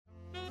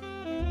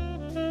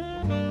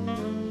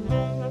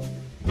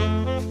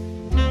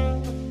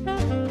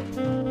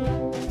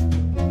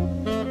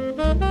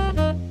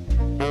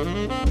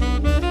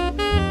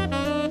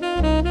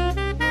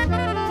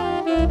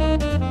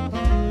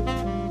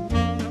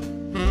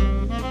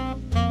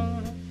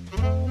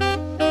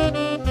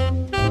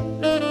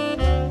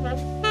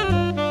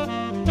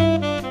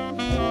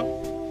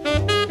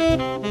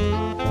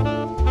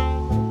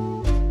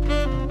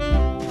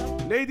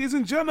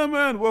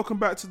gentlemen, welcome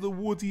back to the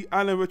Woody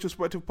Allen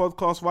Retrospective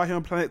Podcast right here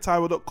on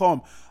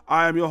PlanetTyra.com.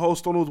 I am your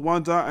host, Donald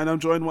Wonder, and I'm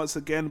joined once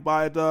again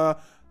by the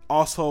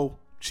arsehole,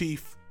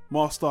 chief,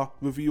 master,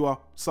 reviewer,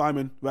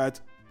 Simon Rad.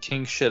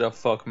 King Shit of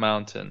Fuck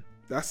Mountain.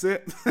 That's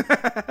it.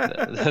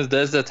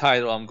 That's the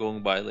title I'm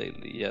going by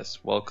lately. Yes,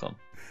 welcome.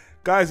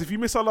 Guys, if you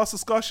missed our last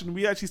discussion,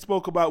 we actually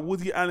spoke about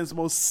Woody Allen's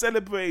most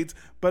celebrated,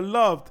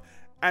 beloved,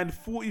 and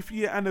 40th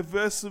year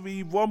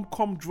anniversary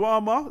rom-com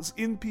drama. It's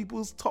in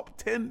people's top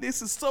 10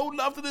 list. It's so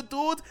loved and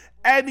adored.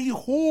 Annie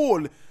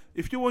Hall.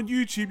 If you're on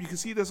YouTube, you can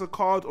see there's a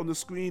card on the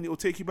screen. It will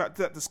take you back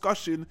to that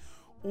discussion.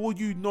 All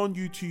you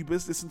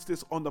non-YouTubers, listen to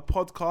this on the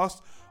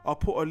podcast. I'll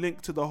put a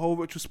link to the whole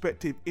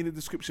retrospective in the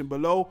description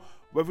below.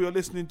 Whether you're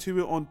listening to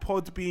it on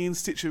Podbean,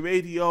 Stitcher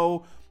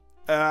Radio,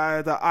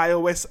 the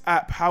iOS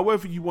app,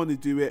 however you want to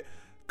do it.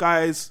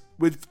 Guys,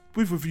 we've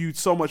reviewed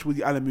so much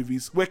Woody Allen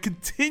movies. We're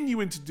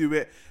continuing to do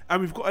it,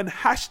 and we've got a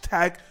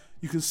hashtag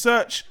you can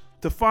search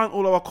to find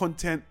all our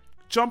content.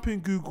 Jump in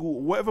Google,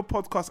 whatever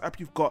podcast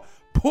app you've got,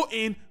 put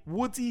in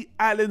Woody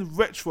Allen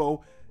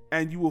Retro,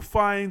 and you will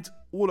find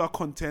all our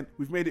content.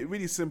 We've made it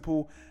really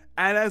simple.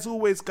 And as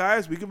always,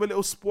 guys, we give a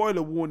little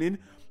spoiler warning.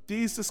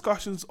 These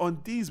discussions on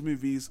these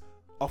movies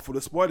are full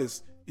of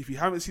spoilers. If you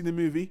haven't seen the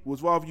movie,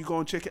 we'd rather you go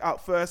and check it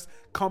out first,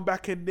 come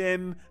back and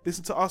then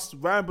listen to us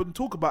ramble and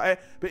talk about it.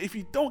 But if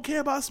you don't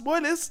care about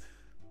spoilers,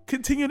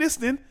 continue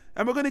listening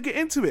and we're going to get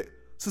into it.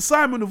 So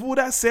Simon, with all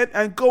that said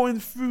and going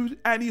through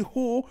Annie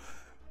Hall,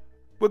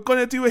 we're going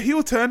to do a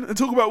heel turn and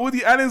talk about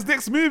Woody Allen's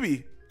next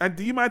movie. And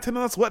do you mind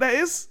telling us what that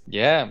is?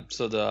 Yeah,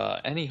 so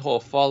the Annie Hall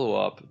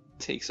follow-up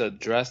takes a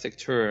drastic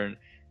turn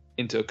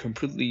into a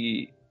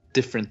completely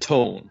different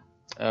tone.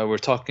 We're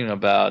talking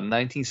about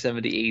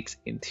 1978's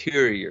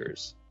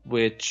Interiors,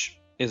 which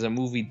is a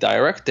movie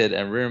directed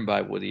and written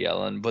by Woody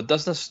Allen, but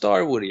does not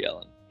star Woody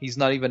Allen. He's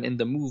not even in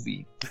the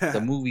movie.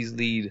 The movie's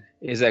lead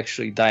is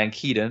actually Diane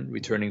Keaton,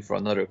 returning for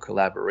another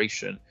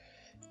collaboration.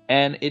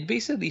 And it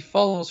basically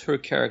follows her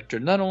character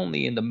not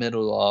only in the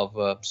middle of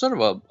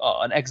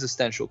an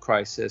existential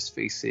crisis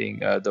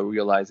facing the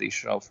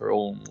realization of her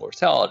own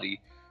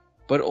mortality,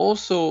 but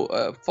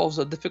also follows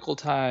a difficult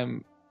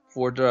time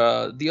for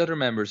the other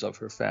members of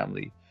her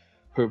family.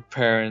 Her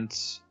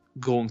parents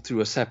going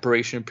through a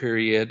separation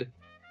period,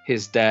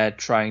 his dad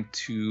trying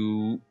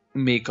to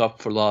make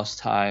up for lost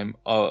time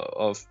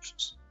of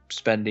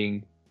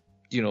spending,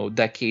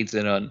 decades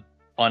in an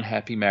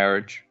unhappy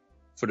marriage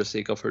for the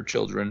sake of her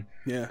children.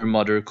 Yeah. Her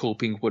mother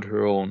coping with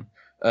her own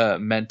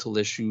mental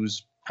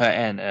issues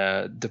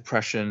and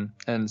depression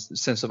and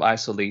sense of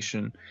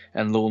isolation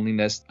and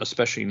loneliness,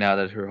 especially now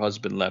that her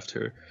husband left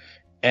her.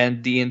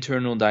 And the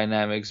internal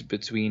dynamics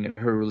between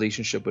her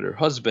relationship with her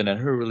husband and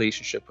her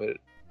relationship with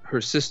her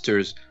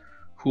sisters,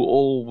 who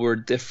all were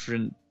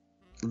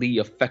differently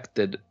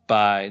affected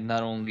by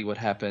not only what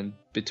happened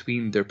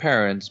between their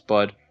parents,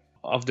 but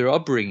of their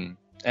upbringing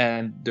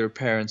and their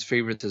parents'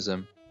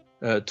 favoritism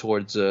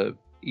towards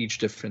each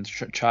different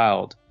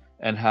child,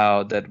 and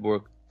how that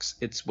works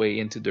its way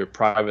into their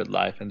private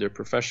life and their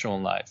professional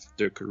life,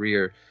 their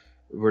career,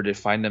 where they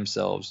find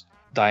themselves.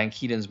 Diane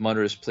Keaton's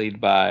mother is played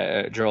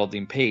by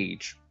Geraldine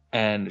Page,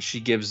 and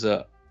she gives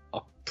a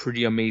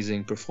pretty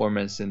amazing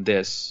performance in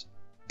this.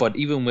 But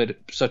even with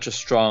such a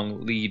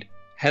strong lead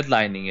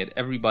headlining it,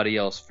 everybody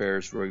else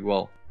fares very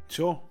well.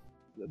 Sure.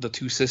 The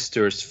two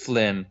sisters,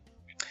 Flynn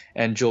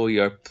and Joey,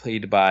 are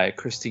played by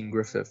Christine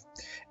Griffith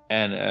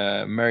and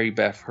Mary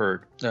Beth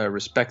Hurt,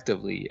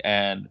 respectively.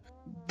 And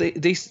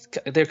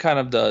they're kind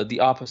of the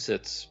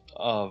opposites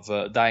of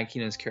Diane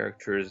Keaton's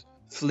characters.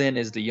 Flynn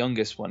is the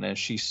youngest one, and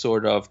she's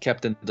sort of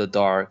kept in the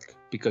dark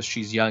because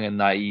she's young and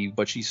naive,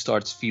 but she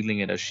starts feeling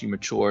it as she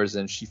matures,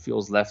 and she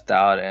feels left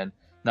out and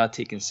not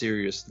taken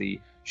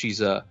seriously.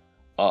 She's an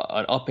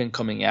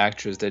up-and-coming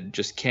actress that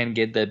just can't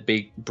get that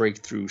big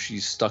breakthrough.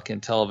 She's stuck in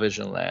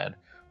television land,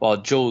 while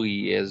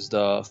Joey is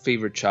the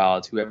favorite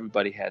child who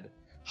everybody had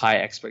high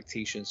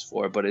expectations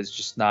for, but is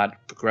just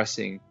not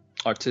progressing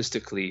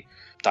artistically.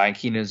 Diane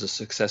Keaton is a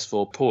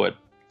successful poet,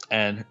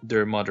 and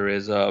their mother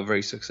is a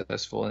very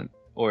successful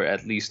or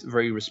at least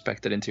very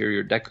respected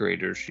interior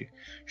decorator.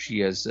 She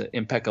has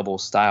impeccable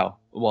style,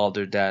 while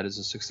their dad is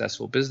a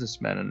successful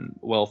businessman and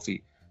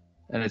wealthy.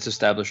 And it's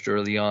established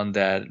early on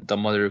that the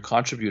mother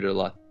contributed a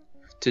lot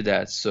to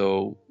that.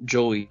 So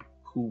Joey,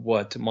 who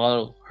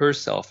modeled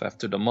herself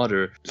after the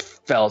mother,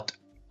 felt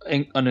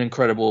an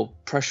incredible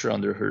pressure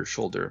under her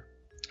shoulder.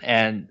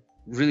 And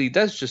really,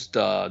 that's just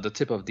the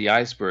tip of the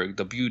iceberg.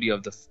 The beauty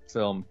of the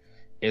film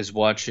is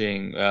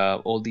watching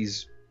all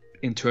these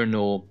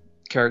internal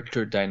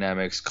character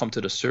dynamics come to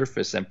the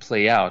surface and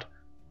play out.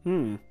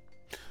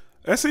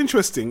 That's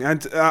interesting,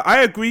 and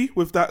I agree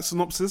with that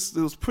synopsis.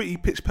 It was pretty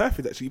pitch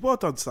perfect, actually. Well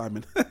done,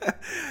 Simon. But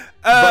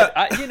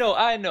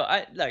I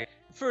know.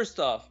 First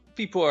off,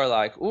 people are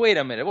like, "Wait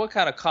a minute, what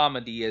kind of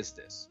comedy is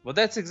this?" Well,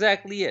 that's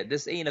exactly it.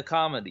 This ain't a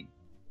comedy.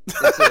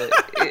 I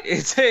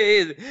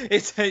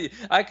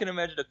can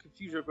imagine the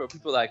confusion for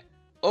people like,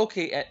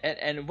 okay,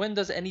 and when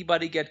does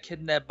anybody get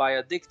kidnapped by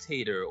a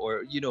dictator,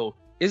 or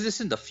is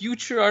this in the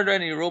future? Are there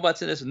any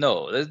robots in this?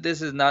 No,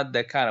 this is not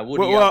that kind of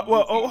Woody Allen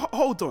movie.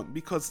 Hold on,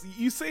 because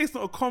you say it's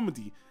not a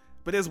comedy,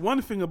 but there's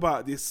one thing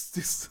about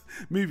this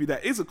movie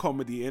that is a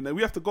comedy, and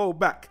we have to go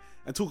back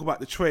and talk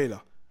about the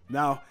trailer.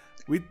 Now,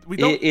 we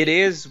don't. It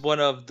is one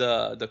of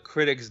the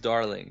critics'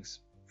 darlings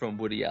from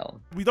Woody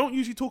Allen. We don't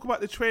usually talk about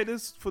the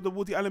trailers for the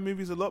Woody Allen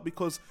movies a lot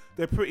because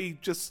they're pretty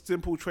just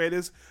simple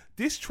trailers.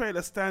 This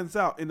trailer stands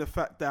out in the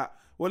fact that,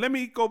 well, let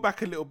me go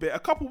back a little bit. A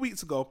couple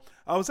weeks ago,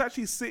 I was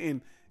actually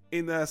sitting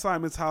in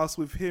Simon's house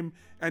with him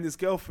and his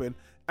girlfriend,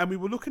 and we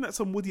were looking at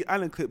some Woody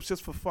Allen clips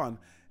just for fun,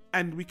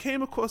 and we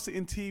came across the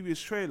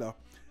Interiors trailer,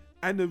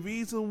 and the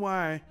reason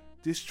why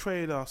this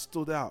trailer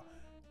stood out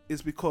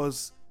is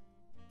because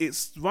it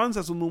runs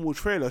as a normal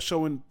trailer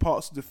showing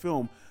parts of the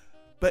film,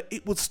 but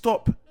it would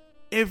stop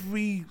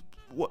every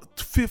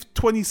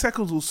 20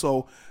 seconds or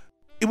so.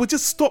 It would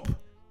just stop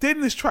dead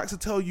in its tracks to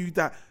tell you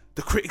that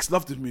the critics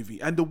love the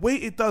movie, and the way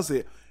it does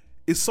it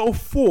is so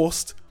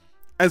forced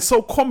and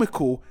so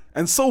comical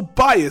and so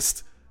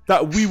biased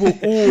that we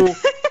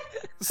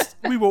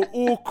were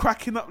all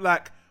cracking up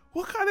like,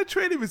 what kind of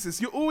trailer is this?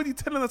 You're already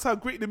telling us how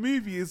great the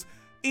movie is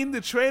in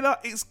the trailer.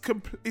 It's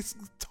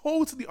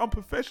totally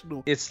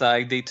unprofessional. It's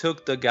like they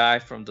took the guy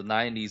from the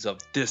 90s of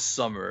This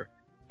Summer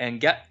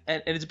and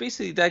it's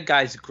basically that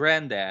guy's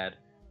granddad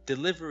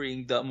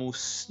delivering the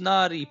most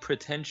snotty,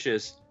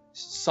 pretentious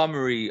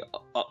summary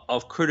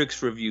of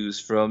critics' reviews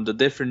from the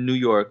different New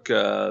York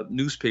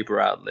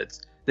newspaper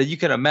outlets that you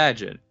can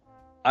imagine.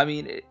 I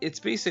mean, it's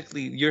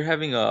basically you're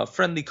having a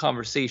friendly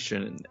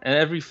conversation, and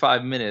every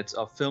 5 minutes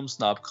a film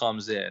snob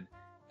comes in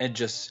and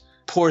just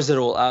pours it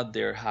all out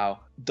there, how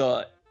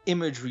the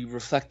imagery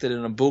reflected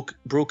in a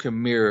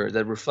broken mirror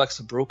that reflects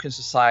a broken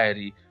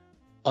society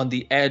on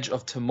the edge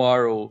of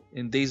tomorrow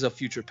in Days of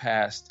Future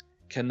Past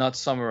cannot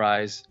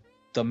summarize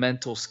the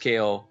mental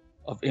scale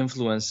of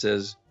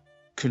influences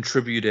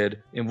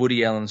contributed in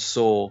Woody Allen's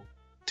soul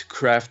to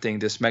crafting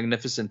this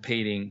magnificent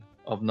painting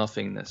of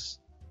nothingness.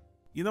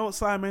 You know what,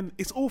 Simon?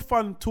 It's all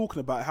fun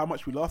talking about how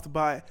much we laughed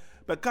about it,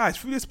 but guys,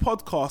 through this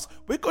podcast,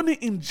 we're going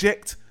to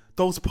inject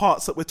those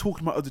parts that we're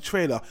talking about of the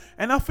trailer,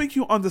 and I think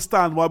you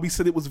understand why we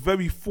said it was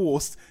very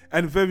forced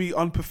and very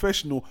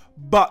unprofessional,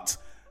 but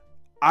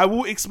I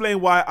will explain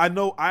why. I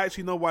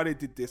actually know why they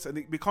did this, and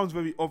it becomes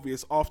very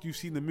obvious after you've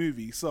seen the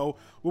movie. So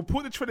we'll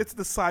put the trailer to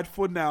the side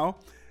for now,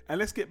 and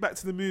let's get back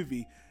to the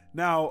movie.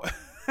 Now,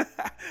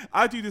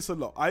 I do this a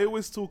lot. I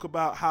always talk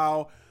about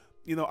how,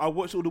 you know, I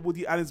watched all the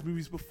Woody Allen's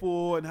movies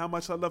before and how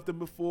much I loved them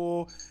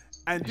before.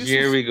 And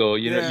we go.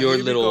 Your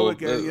little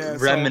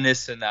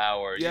reminiscent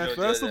hour. Yeah, you know,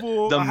 first of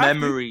all, the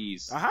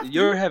memories.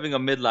 You're having a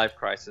midlife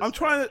crisis. I'm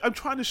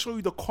trying to show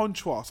you the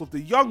contrast of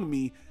the young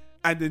me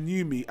and the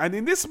new me. And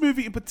in this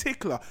movie in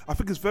particular, I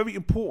think it's very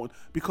important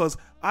because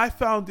I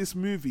found this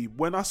movie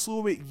when I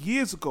saw it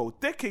years ago,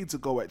 decades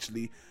ago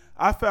actually.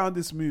 I found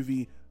this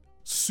movie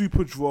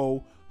super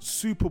droll,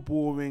 super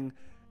boring,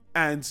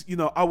 and you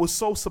know, I was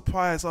so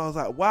surprised. I was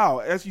like, wow,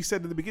 as you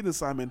said in the beginning,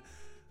 Simon,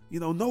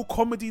 you know, no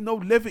comedy, no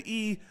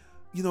levity,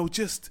 you know,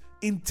 just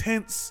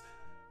intense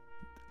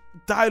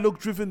dialogue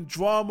driven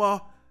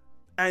drama.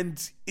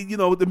 And, you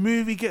know, the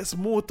movie gets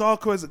more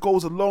darker as it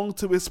goes along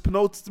to its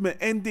penultimate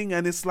ending.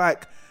 And it's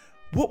like,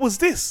 what was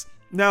this?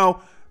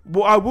 Now,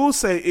 what I will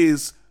say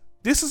is,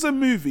 this is a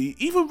movie,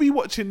 even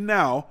rewatching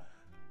now,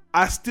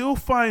 I still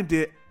find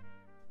it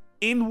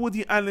in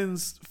Woody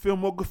Allen's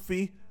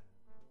filmography,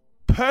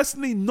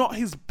 personally not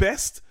his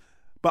best,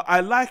 but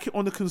I like it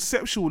on the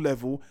conceptual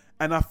level.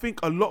 And I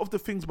think a lot of the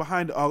things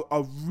behind it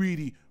are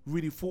really,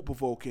 really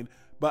thought-provoking.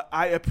 But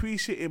I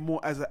appreciate it more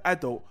as an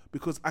adult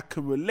because I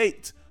can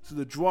relate to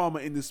the drama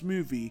in this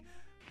movie.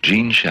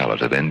 Gene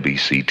Shalit of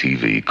NBC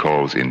TV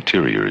calls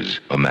Interiors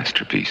a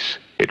masterpiece.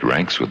 It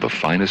ranks with the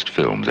finest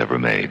films ever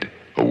made.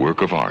 A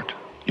work of art.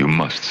 You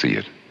must see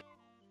it.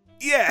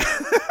 Yeah.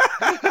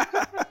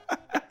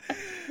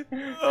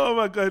 Oh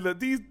my God, look,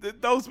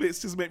 those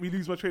bits just make me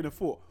lose my train of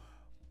thought.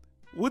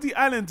 Woody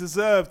Allen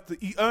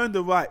he earned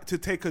the right to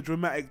take a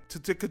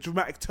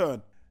dramatic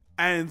turn.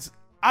 And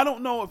I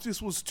don't know if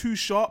this was too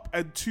sharp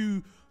and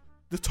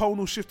the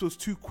tonal shift was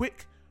too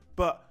quick,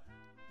 but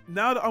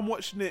now that I'm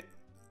watching it,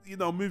 you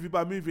know, movie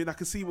by movie, and I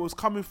can see where it's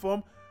coming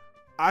from,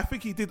 I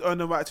think he did earn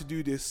the right to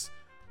do this.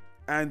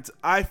 And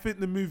I think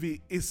the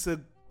movie is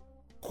a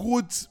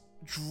good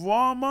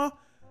drama,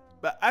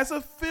 but as a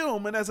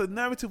film and as a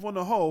narrative on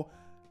the whole,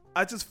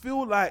 I just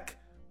feel like,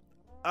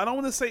 I don't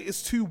want to say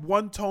it's too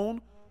one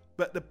tone,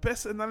 but the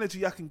best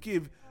analogy I can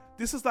give,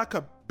 this is like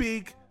a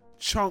big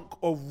chunk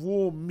of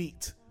raw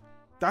meat.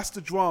 That's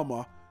the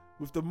drama,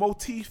 with the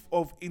motif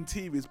of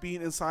Interiors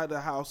being inside the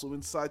house or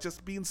inside,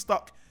 just being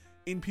stuck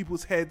in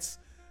people's heads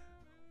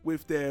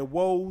with their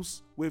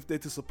woes, with their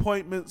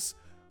disappointments,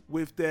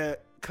 with their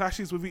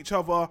clashes with each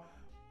other.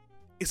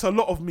 It's a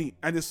lot of meat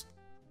and it's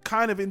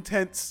kind of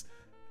intense.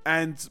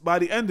 And by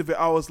the end of it,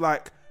 I was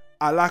like,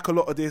 I like a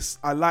lot of this.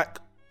 I like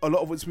a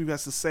lot of what this movie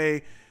has to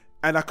say,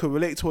 and I can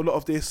relate to a lot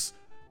of this,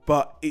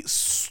 but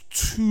it's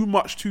too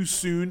much too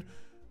soon.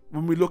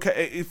 when we look at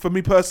it, for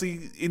me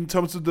personally, in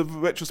terms of the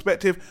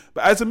retrospective.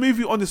 But as a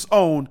movie on its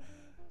own,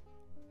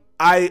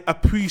 I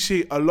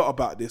appreciate a lot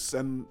about this,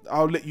 and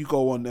I'll let you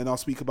go on, and I'll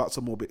speak about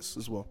some more bits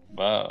as well.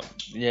 Wow,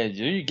 yeah,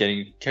 you're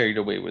getting carried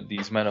away with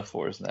these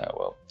metaphors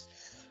now.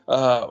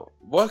 Well,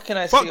 what can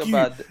I say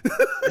about?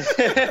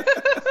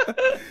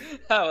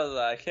 I was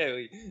like,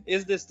 hey,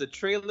 is this the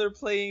trailer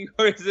playing,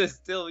 or is this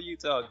still you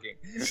talking?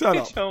 Shut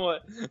up.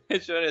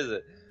 Which one is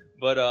it?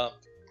 But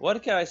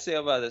what can I say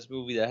about this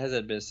movie that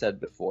hasn't been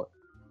said before?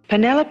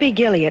 Penelope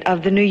Gilliatt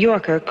of The New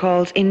Yorker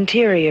calls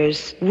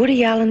Interiors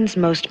Woody Allen's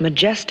most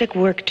majestic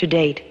work to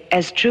date,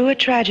 as true a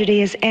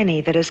tragedy as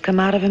any that has come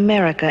out of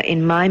America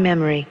in my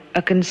memory,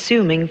 a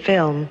consuming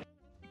film.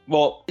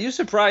 Well, you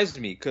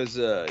surprised me, because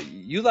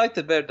you liked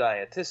it better than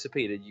I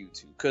anticipated you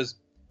to, because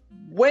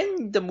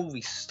when the movie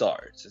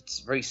starts, it's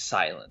very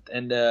silent,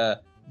 and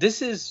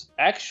this is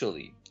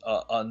actually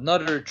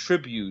another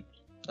tribute,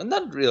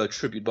 not really a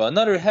tribute, but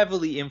another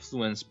heavily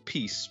influenced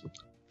piece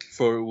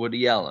for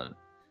Woody Allen.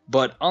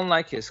 But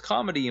unlike his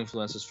comedy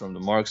influences from the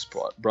Marx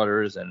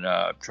Brothers and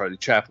Charlie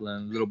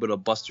Chaplin, a little bit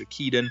of Buster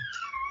Keaton,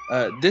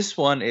 this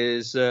one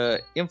is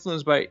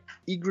influenced by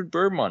Ingrid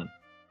Bergman,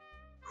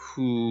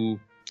 who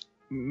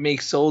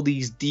makes all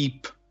these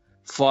deep,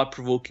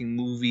 thought-provoking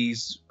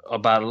movies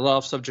about a lot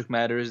of subject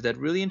matters that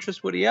really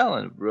interest Woody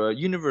Allen.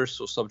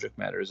 Universal subject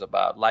matters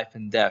about life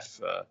and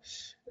death,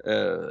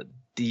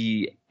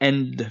 the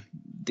end,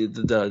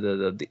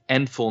 the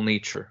endful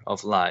nature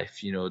of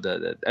life. You know,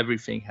 that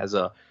everything has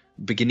a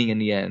beginning and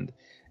the end,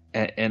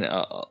 and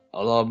a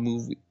lot of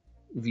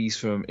movies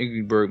from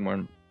Ingrid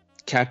Bergman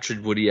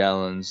captured Woody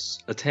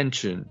Allen's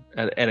attention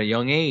at a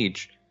young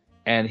age,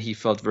 and he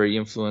felt very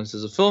influenced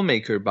as a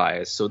filmmaker by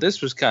it. So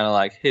this was kind of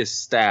like his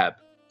stab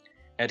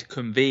at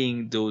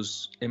conveying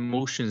those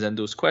emotions and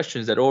those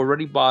questions that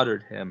already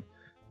bothered him,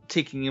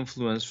 taking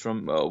influence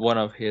from one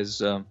of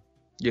his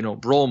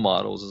role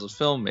models as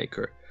a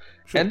filmmaker.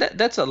 Sure. And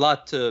that's a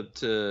lot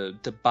to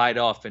bite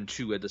off and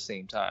chew at the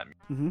same time.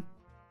 Mm-hmm.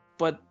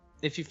 But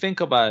if you think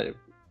about it,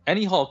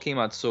 Annie Hall came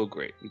out so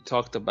great. We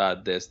talked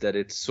about this, that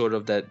it's sort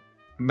of that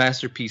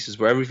masterpieces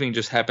where everything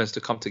just happens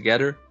to come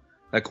together.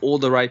 Like all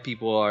the right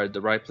people are at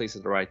the right place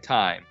at the right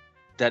time.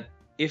 That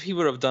if he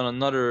would have done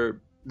another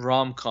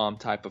rom-com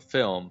type of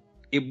film,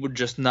 it would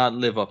just not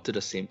live up to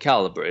the same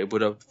caliber. It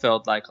would have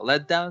felt like a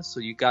letdown, so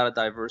you gotta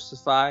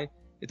diversify.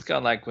 It's kind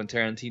of like when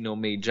Tarantino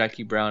made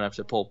Jackie Brown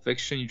after Pulp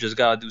Fiction. You just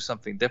gotta do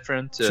something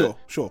different to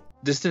sure.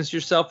 distance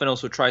yourself and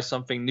also try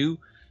something new.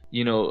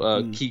 You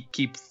know,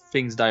 keep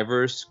things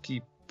diverse.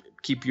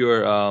 Keep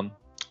your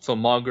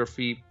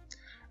filmography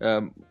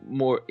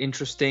more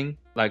interesting.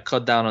 Like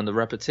cut down on the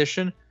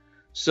repetition.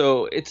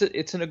 So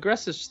it's an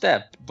aggressive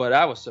step, but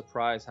I was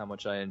surprised how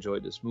much I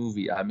enjoyed this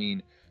movie. I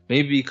mean,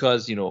 maybe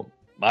because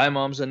my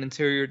mom's an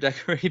interior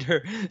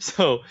decorator,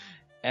 so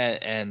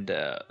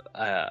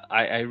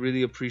I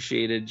really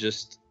appreciated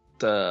just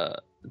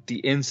the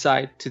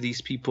insight to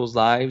these people's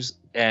lives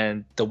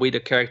and the way the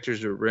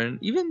characters are written.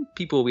 Even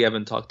people we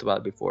haven't talked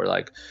about before,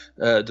 like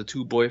the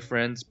two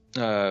boyfriends,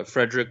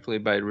 Frederick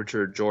played by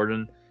Richard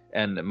Jordan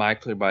and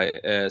Mike played by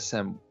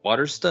Sam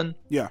Waterston.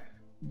 Yeah.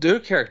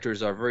 Their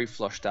characters are very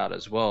flushed out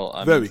as well.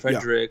 I mean,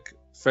 Frederick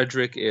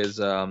is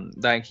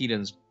Diane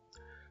Keaton's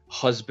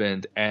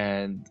husband,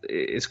 and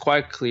it's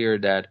quite clear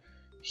that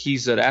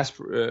he's an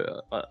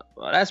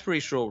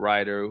aspirational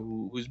writer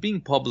who's being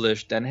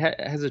published and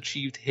has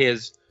achieved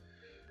his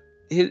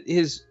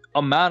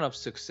amount of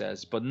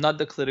success, but not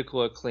the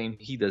critical acclaim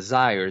he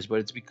desires. But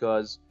it's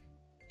because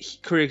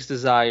critics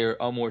desire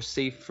a more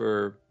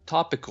safer,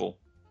 topical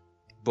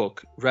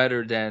book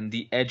rather than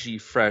the edgy,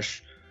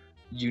 fresh,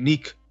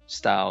 unique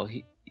style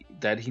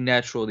that he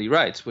naturally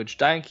writes, which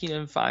Diane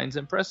Keaton finds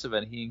impressive,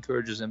 and he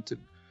encourages him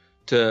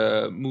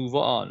to move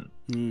on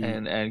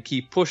and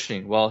keep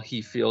pushing, while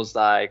he feels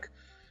like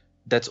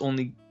that's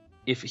only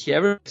if he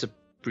ever gets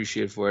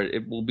appreciated for it,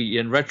 it will be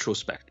in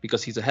retrospect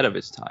because he's ahead of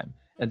his time.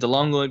 And the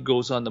longer it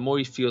goes on, the more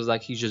he feels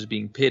like he's just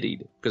being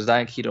pitied because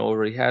Diane Keaton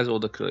already has all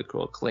the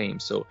critical acclaim.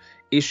 So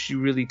is she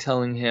really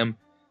telling him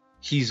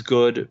he's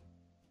good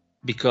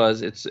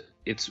because it's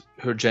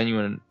her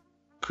genuine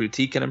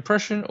critique and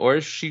impression, or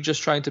is she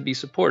just trying to be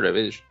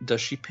supportive? Does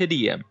she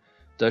pity him?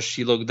 Does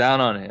she look down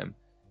on him?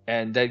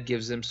 And that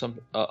gives him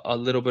a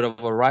little bit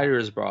of a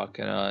writer's block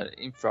and an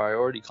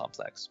inferiority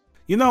complex.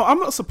 I'm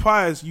not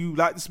surprised you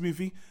like this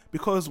movie,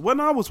 because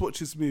when I was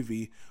watching this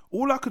movie,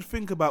 all I could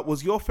think about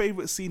was your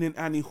favorite scene in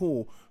Annie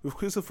Hall with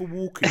Christopher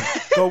Walken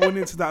going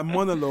into that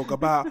monologue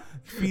about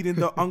feeling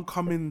the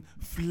oncoming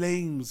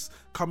flames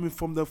coming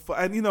from the...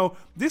 And,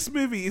 this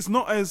movie is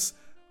not as...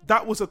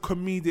 That was a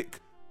comedic,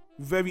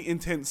 very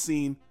intense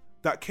scene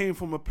that came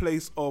from a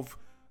place of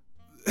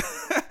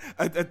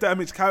a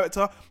damaged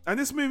character, and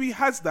this movie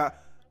has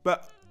that.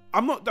 But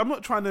I'm really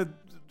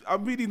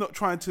not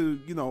trying to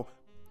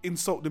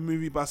insult the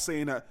movie by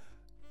saying that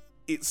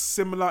it's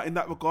similar in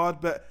that regard.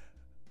 But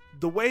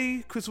the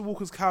way Christopher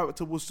Walken's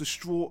character was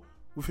distraught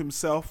with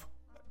himself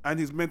and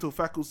his mental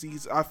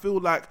faculties, I feel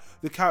like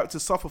the character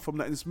suffered from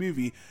that in this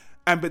movie.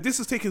 But this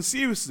is taken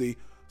seriously,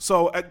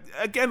 So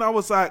again, I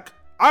was like,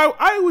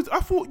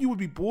 I thought you would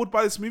be bored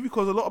by this movie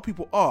because a lot of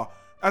people are.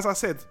 As I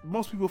said,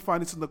 most people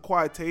find this an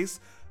acquired taste,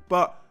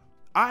 but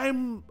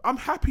I'm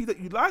happy that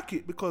you like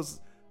it because,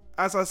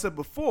 as I said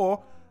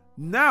before,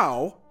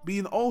 now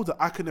being older,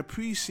 I can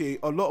appreciate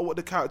a lot of what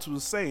the character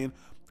was saying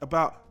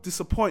about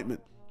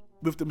disappointment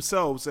with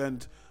themselves.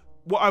 And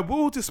what I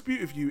will dispute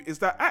with you is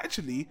that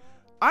actually,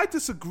 I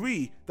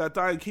disagree that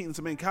Diane Keaton's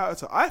the main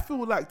character. I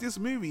feel like this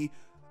movie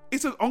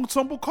is an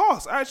ensemble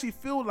cast. I actually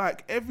feel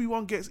like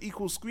everyone gets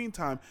equal screen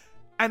time.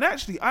 And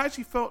actually, I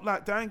actually felt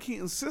like Diane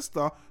Keaton's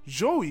sister,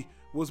 Joey,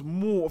 was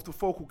more of the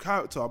focal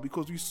character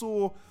because we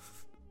saw,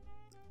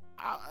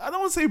 I don't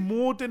want to say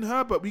more than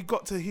her, but we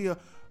got to hear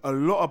a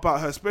lot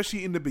about her,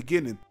 especially in the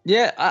beginning.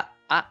 Yeah,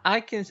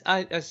 I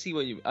see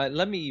what you.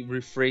 Let me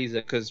rephrase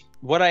it, because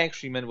what I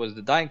actually meant was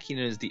that Diane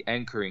Keaton is the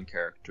anchoring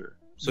character.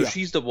 So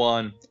she's the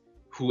one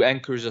who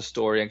anchors a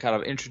story and kind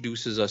of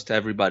introduces us to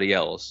everybody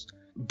else.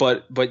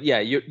 But yeah,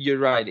 you're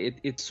right.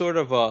 It's sort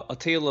of a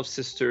tale of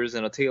sisters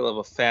and a tale of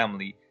a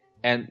family,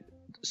 and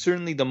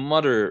certainly the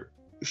mother,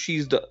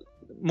 she's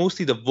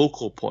mostly the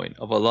vocal point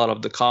of a lot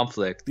of the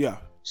conflict. Yeah.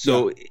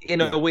 So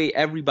in a way,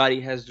 everybody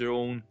has their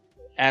own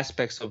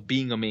aspects of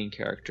being a main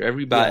character.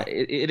 Everybody,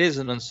 it is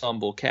an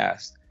ensemble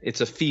cast.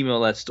 It's a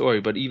female-led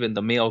story, but even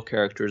the male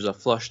characters are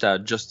flushed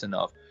out just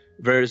enough.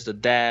 Whereas the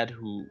dad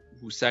who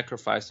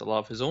sacrificed a lot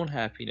of his own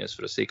happiness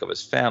for the sake of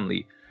his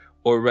family,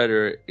 or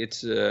rather,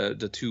 it's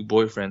the two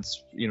boyfriends,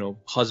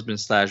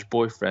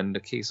 husband/boyfriend. In the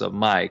case of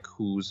Mike,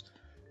 who's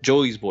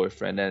Joey's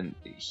boyfriend, and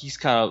he's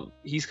kind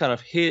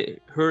of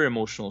hit her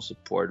emotional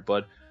support,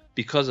 but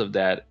because of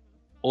that,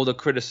 all the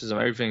criticism,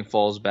 everything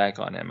falls back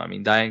on him. I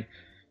mean, Diane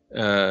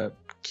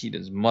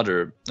Keaton's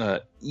mother,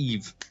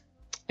 Eve,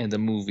 in the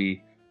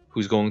movie,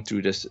 who's going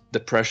through this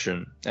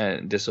depression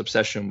and this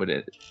obsession with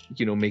it,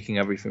 making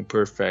everything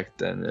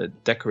perfect and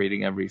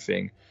decorating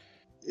everything.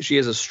 She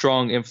has a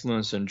strong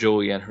influence on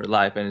Joey and her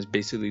life, and is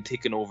basically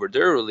taken over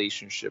their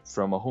relationship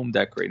from a home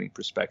decorating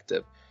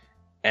perspective.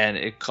 And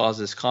it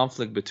causes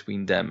conflict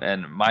between them.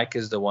 And Mike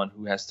is the one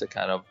who has to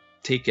kind of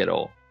take it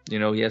all. He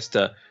has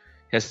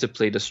to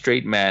play the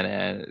straight man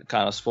and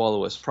kind of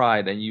swallow his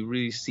pride. And you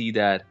really see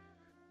that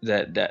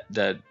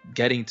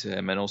getting to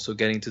him, and also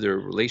getting to their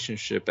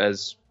relationship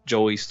as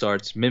Joey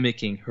starts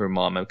mimicking her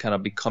mom and kind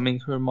of becoming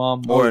her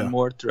mom more and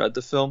more throughout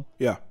the film.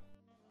 Yeah.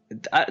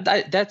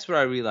 That's what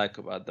I really like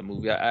about the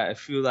movie. I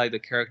feel like the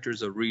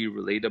characters are really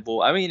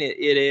relatable. I mean, it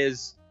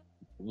is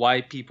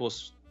white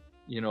people's,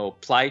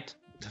 plight.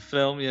 The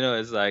film,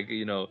 is like,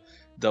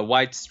 the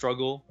white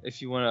struggle,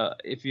 if you want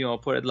to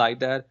put it like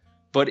that.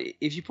 But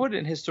if you put it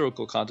in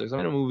historical context, I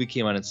mean, the movie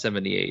came out in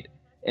 1978,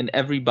 and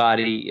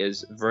everybody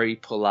is very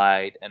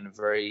polite and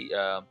very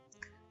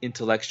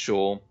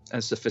intellectual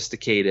and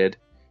sophisticated.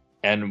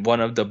 And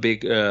one of the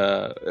big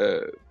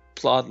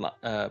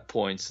plot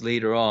points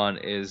later on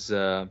is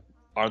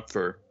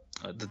Arthur,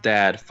 the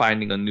dad,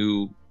 finding a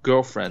new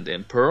girlfriend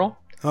in Pearl.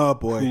 Oh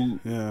boy,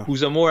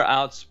 who's a more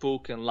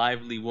outspoken,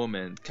 lively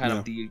woman, kind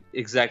of the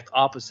exact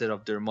opposite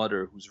of their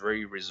mother, who's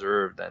very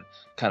reserved and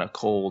kind of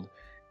cold,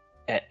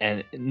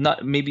 and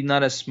not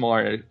as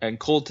smart and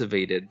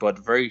cultivated, but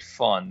very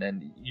fun,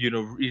 and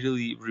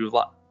really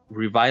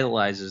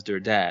revitalizes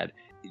their dad.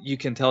 You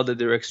can tell that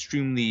they're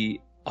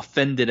extremely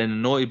offended and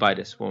annoyed by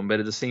this woman, but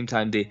at the same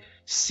time they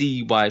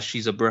see why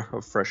she's a breath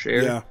of fresh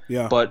air.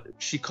 But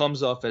she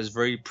comes off as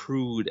very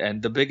prude,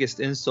 and the biggest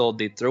insult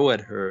they throw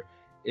at her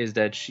is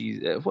that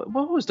she's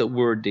what was the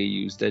word they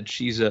used? That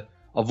she's a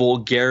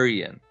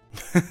vulgarian.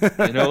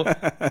 Wait,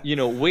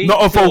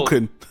 not a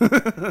Vulcan.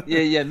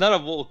 Not a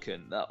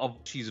Vulcan.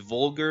 She's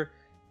vulgar.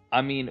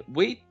 I mean,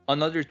 wait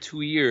another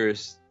 2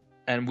 years,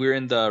 and we're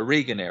in the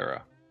Reagan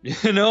era.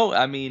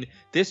 I mean,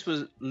 this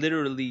was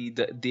literally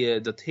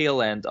the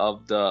tail end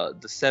of the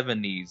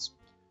 70s,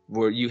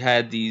 where you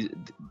had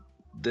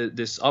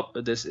this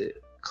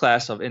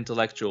class of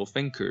intellectual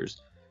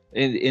thinkers.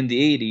 In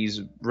the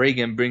 80s,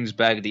 Reagan brings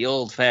back the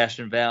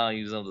old-fashioned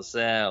values of the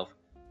South,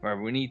 where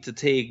we need to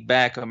take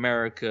back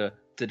America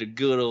to the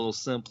good old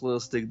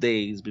simplistic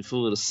days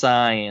before the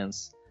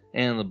science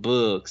and the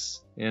books,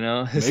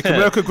 Make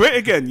America great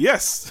again,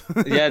 yes.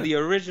 Yeah, the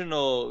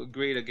original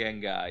great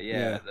again guy.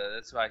 Yeah.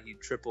 That's why he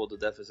tripled the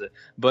deficit.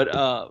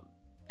 But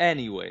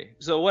anyway,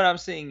 so what I'm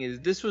saying is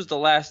this was the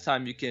last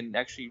time you can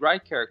actually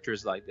write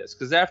characters like this,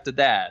 because after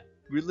that,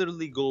 we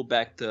literally go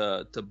back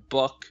to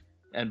Buck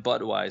and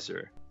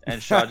Budweiser and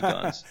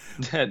shotguns,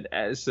 and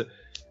a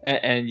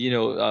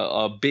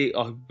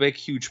big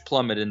huge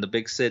plummet in the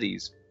big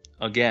cities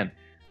again.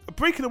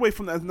 Breaking away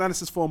from that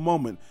analysis for a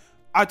moment,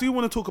 I do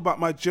want to talk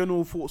about my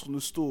general thoughts on the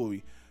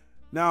story.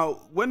 Now,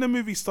 when the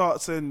movie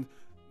starts, and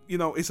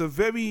it's a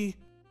very...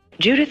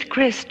 Judith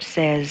Christ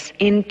says,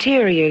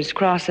 Interiors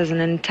crosses an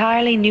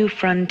entirely new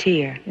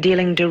frontier,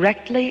 dealing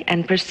directly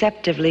and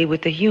perceptively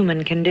with the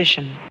human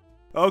condition.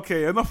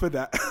 Okay, enough of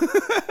that.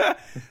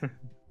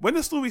 When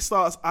the story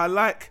starts, I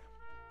like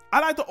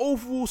the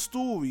overall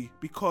story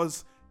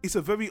because it's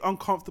a very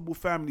uncomfortable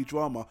family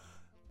drama.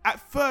 At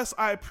first,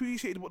 I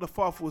appreciated what the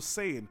father was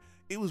saying.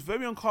 it was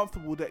very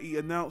uncomfortable that he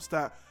announced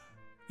that,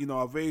 you know,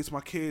 I've raised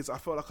my kids, I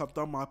felt like I've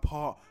done my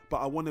part, but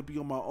I want to be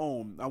on my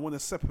own. I want to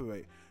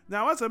separate.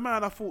 Now, as a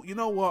man, I thought, you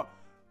know what?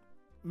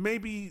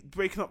 Maybe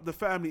breaking up the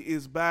family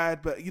is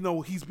bad, but, you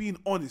know, he's being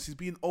honest. He's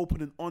being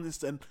open and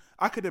honest, and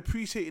I could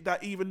appreciate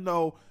that, even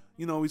though,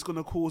 you know, he's going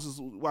to cause his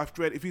wife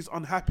dread. If he's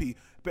unhappy,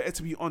 better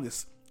to be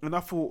honest. And I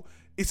thought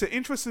it's an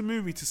interesting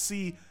movie to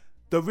see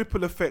the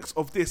ripple effects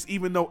of this,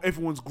 even though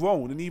everyone's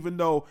grown and even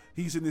though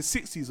he's in his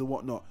 60s or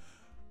whatnot.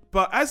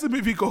 But as the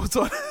movie goes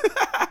on,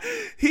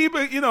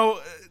 you know,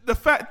 the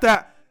fact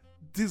that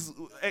his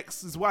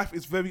wife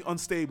is very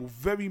unstable,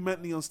 very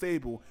mentally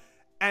unstable.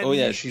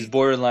 And she's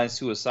borderline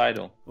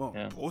suicidal. Well,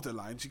 yeah.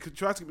 Borderline. She could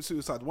try to commit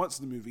suicide once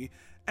in the movie.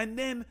 And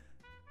then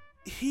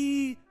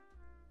he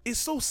is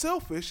so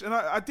selfish. And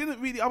I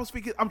was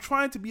thinking, I'm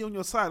trying to be on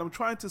your side. I'm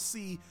trying to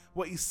see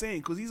what he's saying.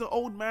 Because he's an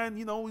old man,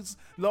 you know, his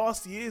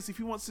last years. If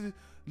he wants to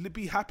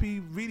be happy,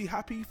 really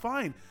happy,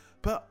 fine.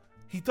 But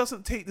he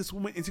doesn't take this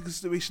woman into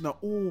consideration at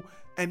all.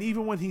 And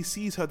even when he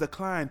sees her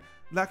decline,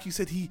 like you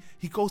said, he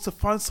goes to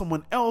find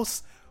someone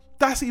else.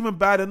 That's even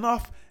bad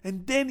enough.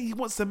 And then he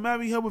wants to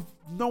marry her with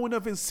knowing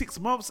her in 6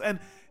 months. And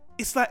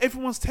it's like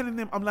everyone's telling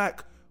him, I'm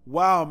like,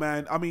 wow,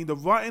 man. I mean, the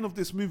writing of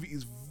this movie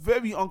is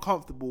very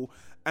uncomfortable,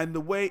 and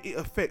the way it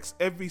affects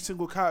every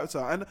single character.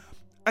 And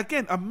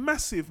again, a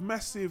massive,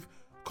 massive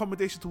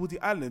commendation to Woody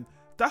Allen.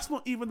 That's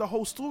not even the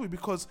whole story,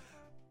 because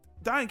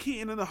Diane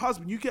Keaton and her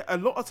husband, you get a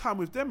lot of time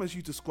with them, as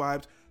you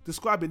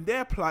describing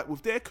their plight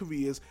with their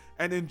careers,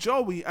 and then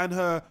Joey and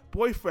her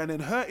boyfriend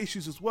and her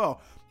issues as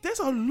well. There's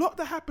a lot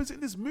that happens in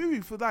this movie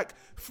for like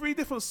 3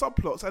 different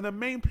subplots and a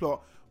main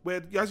plot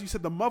where, as you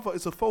said, the mother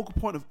is a focal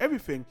point of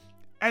everything.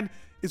 And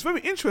it's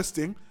very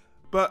interesting,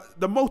 but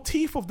the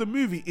motif of the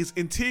movie is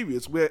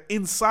interiors. We're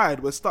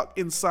stuck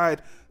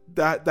inside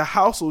the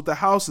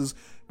houses,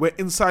 we're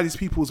inside these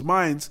people's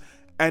minds,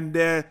 and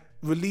they're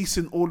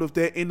releasing all of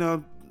their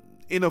inner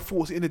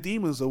thoughts, inner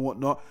demons and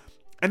whatnot.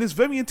 And it's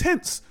very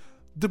intense.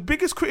 The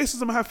biggest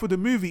criticism I have for the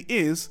movie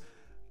is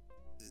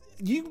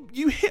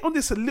you hit on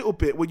this a little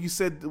bit when you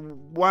said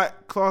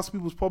white class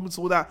people's problems,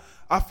 all that.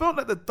 I felt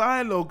like the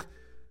dialogue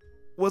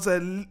was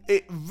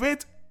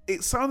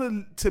it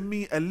sounded to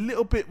me a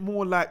little bit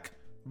more like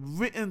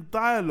written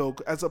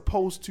dialogue as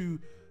opposed to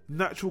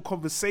natural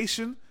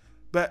conversation.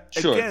 But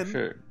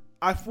again,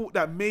 I thought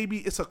that maybe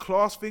it's a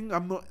class thing.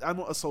 I'm not a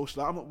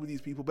socialite. I'm not with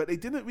these people, but they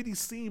didn't really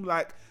seem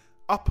like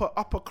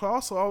upper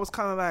class. So I was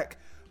kind of like,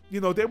 you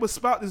know, they would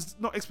spout this,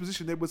 not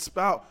exposition, they would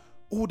spout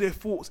all their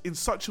thoughts in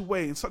such a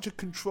way, in such a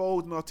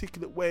controlled and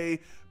articulate way,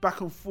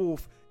 back and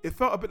forth. It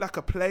felt a bit like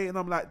a play, and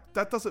I'm like,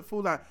 that doesn't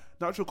feel like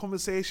natural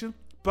conversation.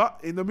 But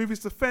in the movie's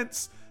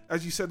defense,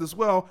 as you said as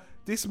well,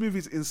 this movie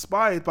is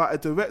inspired by a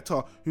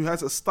director who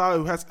has a style,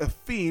 who has a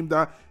theme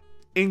that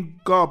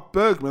Ingmar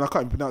Bergman, I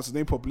can't even pronounce his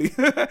name properly,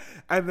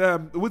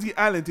 and Woody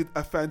Allen did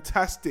a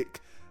fantastic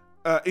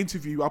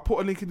interview. I'll put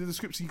a link in the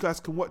description, you guys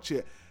can watch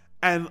it.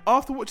 And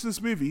after watching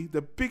this movie,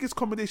 the biggest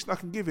commendation I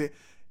can give it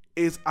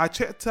is I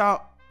checked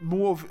out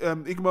more of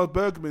Ingmar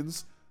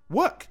Bergman's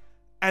work,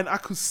 and I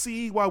could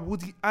see why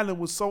Woody Allen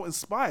was so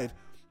inspired.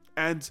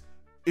 And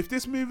if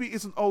this movie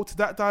isn't owed to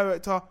that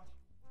director,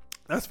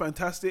 that's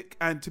fantastic.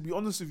 And to be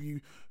honest with you,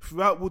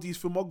 throughout Woody's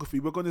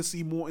filmography, we're going to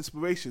see more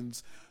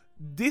inspirations.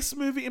 This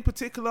movie in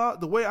particular,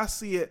 the way I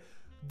see it,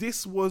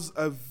 this was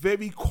a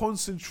very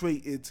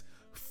concentrated,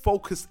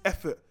 focused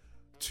effort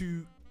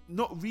to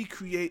not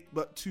recreate,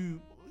 but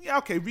to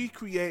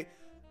recreate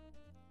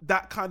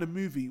that kind of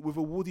movie with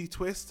a Woody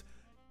twist.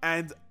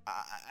 And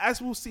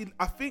as we'll see,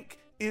 I think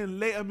in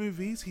later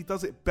movies he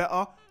does it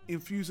better,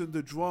 infusing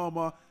the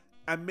drama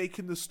and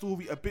making the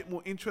story a bit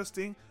more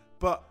interesting.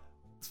 But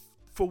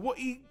for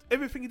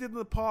everything he did in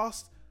the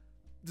past,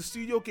 the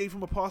studio gave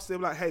him a pass. They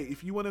were like, hey,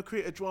 if you want to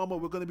create a drama,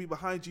 we're going to be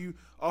behind you.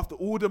 After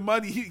all the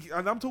money,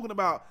 and I'm talking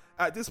about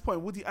at this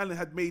point, Woody Allen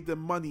had made the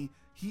money.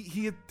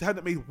 He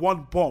hadn't made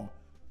one bomb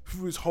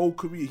through his whole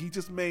career. He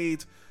just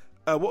made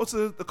what was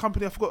the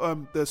company? I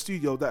forgot the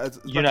studio that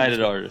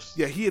United Artists.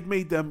 Yeah, he had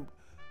made them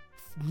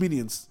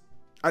millions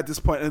at this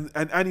point,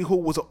 and Annie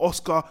Hall was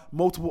an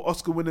multiple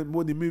Oscar winning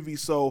movie,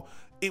 so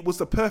it was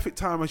the perfect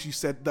time, as you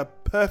said, the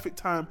perfect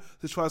time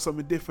to try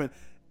something different.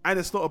 And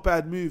it's not a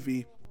bad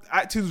movie.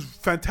 Acting's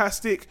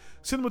fantastic,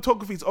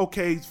 cinematography is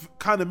okay, it's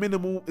kind of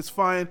minimal, it's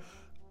fine.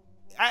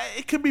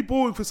 It can be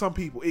boring for some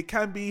people, it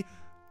can be.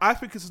 I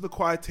think it's an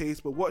acquired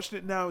taste, but watching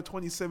it now in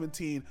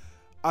 2017,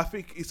 I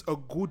think it's a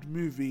good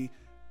movie.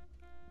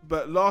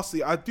 But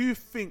lastly, I do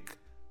think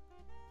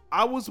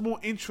I was more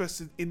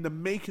interested in the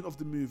making of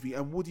the movie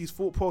and Woody's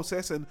thought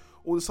process and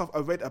all the stuff I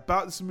read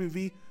about this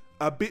movie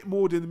a bit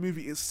more than the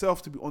movie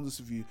itself, to be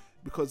honest with you,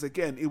 because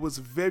again, it was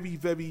very,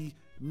 very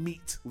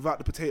meat without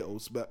the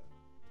potatoes. But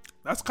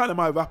that's kind of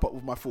my wrap up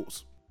with my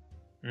thoughts.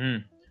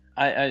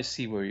 I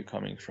see where you're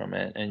coming from,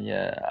 and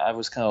yeah, I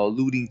was kind of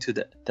alluding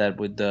to that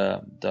with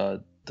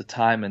the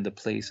time and the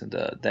place and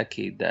the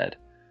decade, that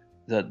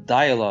the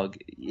dialogue,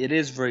 it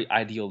is very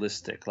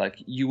idealistic. Like,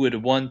 you would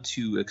want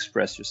to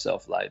express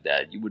yourself like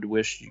that. You would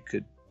wish you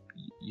could,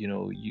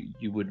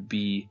 you would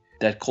be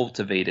that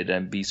cultivated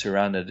and be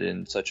surrounded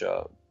in such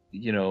a,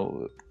 you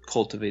know,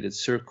 cultivated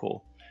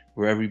circle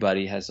where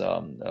everybody has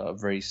a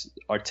very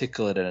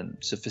articulate and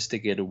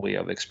sophisticated way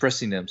of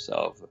expressing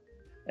themselves,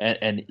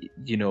 and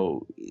you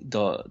know,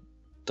 the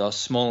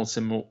smallest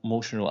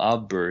emotional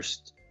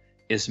outburst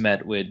is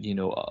met with, you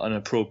know, an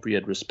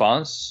appropriate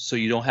response, so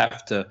you don't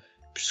have to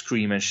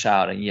scream and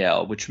shout and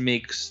yell, which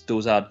makes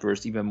those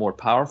outbursts even more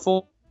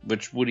powerful,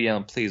 which Woody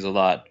Allen plays a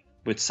lot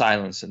with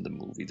silence in the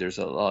movie. There's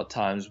a lot of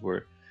times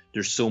where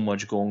there's so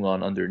much going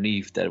on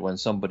underneath that when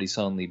somebody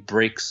suddenly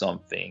breaks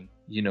something,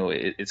 you know,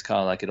 it's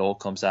kind of like it all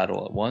comes out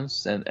all at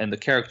once. And the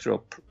character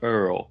of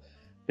Earl,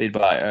 played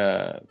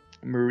by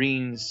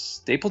Maureen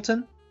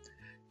Stapleton,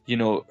 you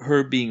know,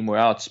 her being more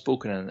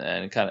outspoken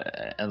and kind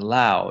of and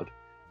loud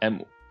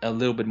and a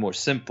little bit more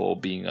simple,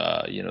 being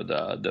you know,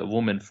 the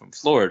woman from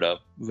Florida,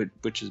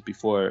 which is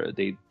before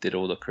they did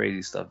all the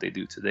crazy stuff they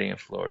do today in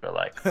Florida,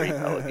 like rape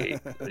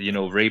alligator, you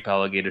know, rape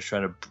alligators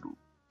trying to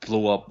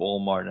blow up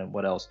Walmart and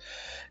what else,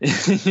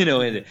 you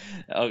know.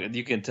 And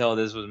you can tell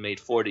this was made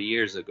 40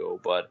 years ago,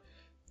 but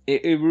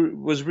it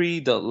was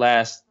really the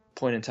last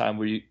point in time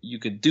where you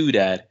could do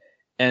that.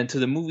 And to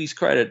the movie's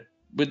credit,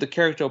 with the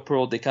character of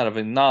Pearl, they kind of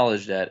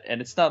acknowledge that, and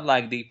it's not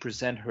like they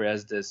present her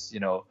as this, you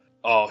know,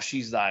 oh,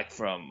 she's like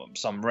from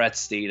some red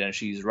state and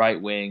she's right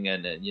wing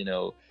and you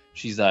know,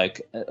 she's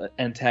like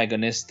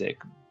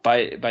antagonistic.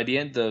 By the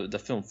end the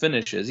film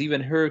finishes,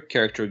 even her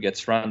character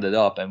gets rounded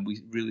up and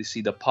we really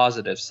see the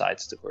positive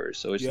sides to her.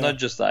 So it's not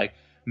just like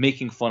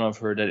making fun of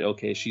her that,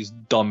 okay, she's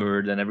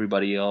dumber than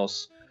everybody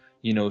else,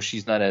 you know,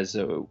 she's not as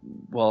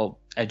well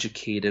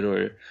educated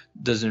or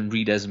doesn't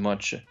read as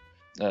much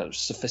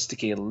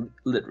sophisticated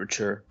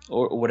literature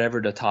or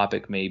whatever the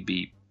topic may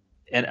be.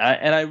 And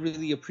I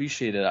really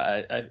appreciate it.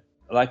 I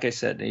like I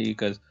said,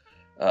 because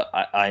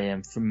I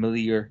am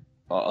familiar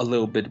a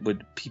little bit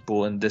with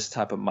people in this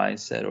type of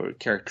mindset or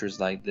characters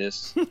like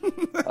this.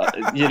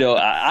 You know,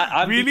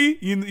 I really,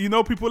 you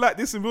know people like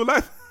this in real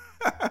life.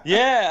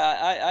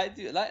 Yeah, I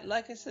do.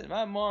 Like I said,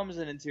 my mom's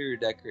an interior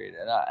decorator,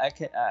 and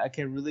I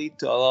can relate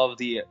to a lot of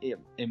the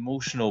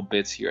emotional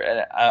bits here.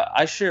 And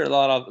I share a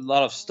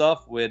lot of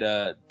stuff with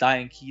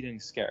Diane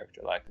Keaton's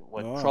character. Like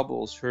what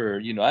troubles her,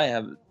 you know, I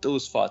have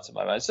those thoughts in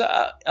my mind. So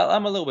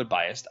I'm a little bit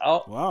biased.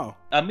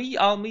 I'll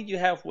meet you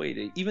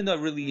halfway. Even though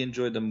I really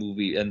enjoyed the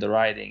movie and the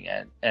writing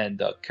and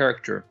the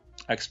character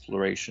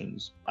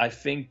explorations, I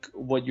think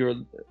what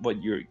you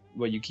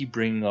keep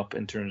bringing up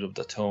in terms of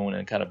the tone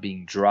and kind of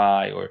being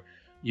dry or,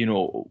 you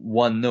know,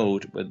 one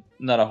note but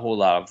not a whole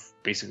lot of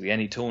basically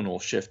any tonal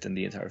shift in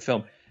the entire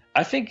film,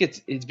 I think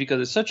it's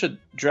because it's such a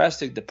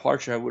drastic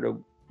departure. I would have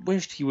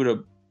wished he would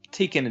have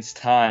taken his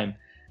time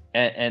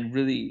and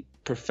really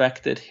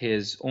perfected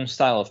his own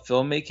style of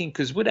filmmaking,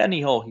 because with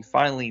Annie Hall he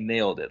finally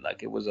nailed it.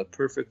 Like, it was a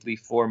perfectly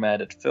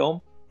formatted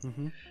film.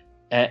 Mm-hmm.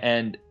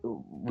 And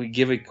we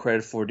give it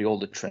credit for all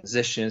the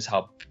transitions,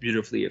 how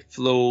beautifully it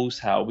flows,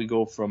 how we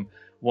go from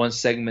one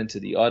segment to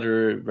the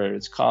other, where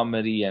it's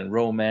comedy and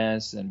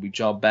romance, and we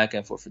jump back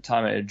and forth for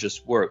time, and it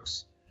just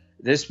works.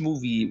 This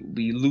movie,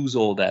 we lose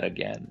all that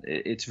again.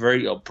 It's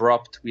very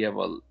abrupt. We have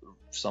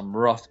some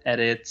rough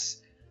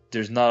edits.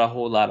 There's not a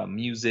whole lot of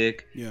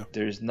music. Yeah.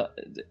 There's not,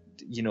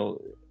 you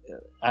know,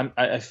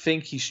 I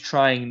think he's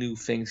trying new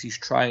things. He's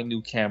trying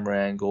new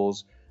camera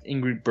angles.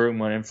 Ingrid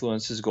Bergman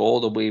influences go all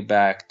the way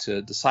back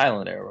to the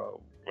silent era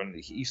when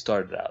he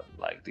started out,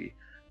 like the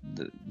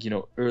you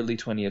know, early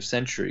 20th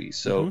century.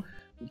 So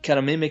kind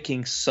of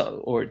mimicking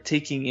or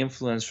taking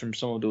influence from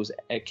some of those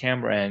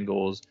camera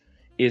angles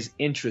is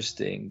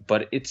interesting,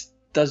 but it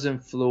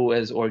doesn't flow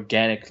as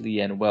organically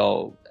and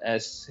well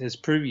as his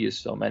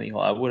previous film.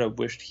 Anyhow, I would have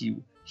wished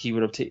he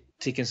would have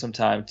taken some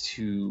time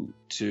to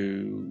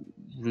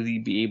really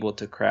be able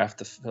to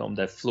craft a film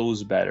that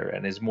flows better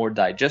and is more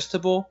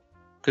digestible.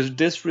 Because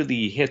this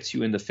really hits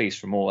you in the face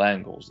from all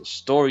angles. The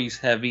story's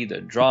heavy,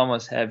 the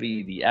drama's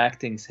heavy, the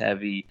acting's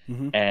heavy,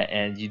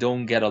 and you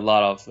don't get a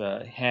lot of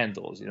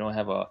handles. You don't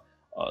have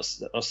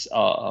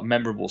a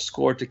memorable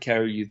score to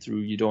carry you through.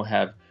 You don't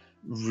have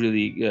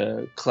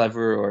really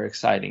clever or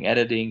exciting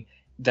editing.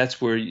 That's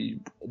where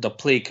the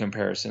play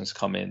comparisons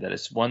come in, that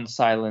it's one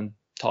silent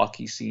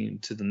talky scene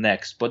to the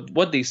next. But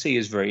what they say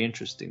is very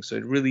interesting. So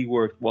it really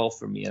worked well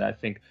for me. And I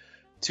think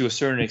to a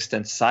certain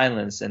extent,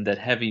 silence and that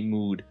heavy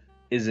mood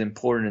is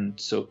important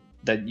so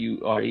that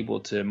you are able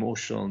to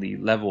emotionally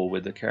level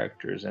with the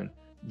characters and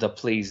the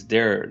place they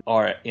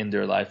are in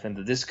their life and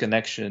the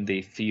disconnection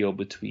they feel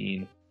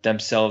between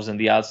themselves and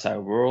the outside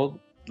world.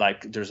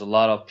 Like, there's a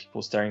lot of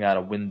people staring out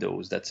of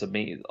windows. That's a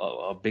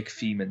big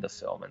theme in the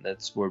film, and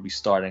that's where we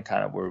start and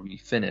kind of where we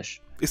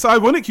finish. It's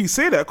ironic you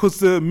say that, because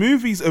the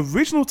movie's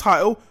original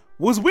title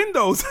was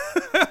Windows.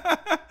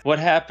 What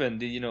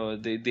happened? You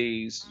know,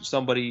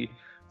 somebody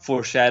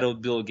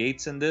foreshadowed Bill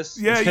Gates in this.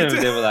 Yeah,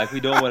 they were like,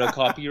 we don't want a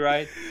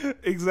copyright.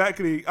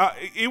 Exactly.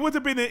 It would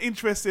have been an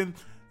interesting,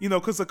 you know,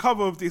 because the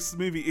cover of this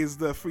movie is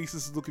the three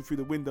sisters looking through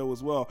the window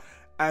as well.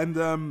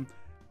 And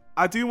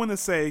I do want to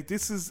say,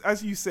 this is,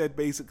 as you said,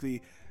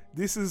 basically,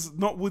 This is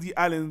not Woody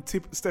Allen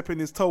stepping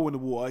his toe in the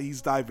water.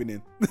 He's diving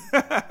in.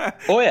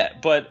 Oh yeah,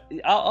 but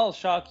I'll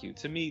shock you.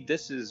 To me,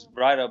 this is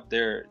right up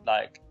there.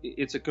 Like,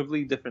 it's a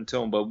completely different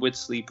tone, but with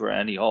Sleeper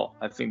and Annie Hall,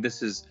 I think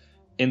this is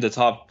in the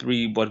top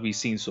 3 what we've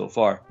seen so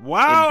far.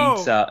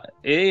 Wow!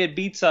 It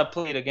beats out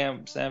Play It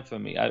Again Sam for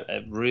me.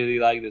 I really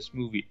like this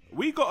movie.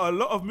 We got a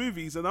lot of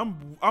movies, and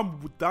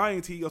I'm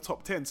dying to hear your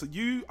top 10. So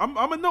I'm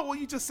gonna note what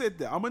you just said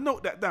there. I'm gonna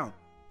note that down.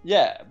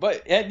 Yeah,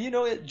 and you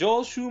know,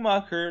 Joel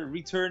Schumacher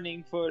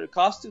returning for the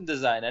costume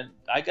design, and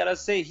I gotta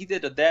say he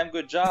did a damn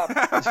good job.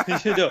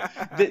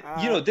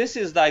 This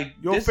is like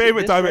your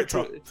favorite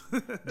director.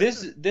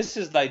 This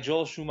is like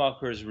Joel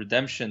Schumacher's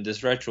redemption,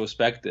 this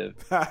retrospective,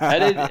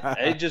 and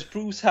it just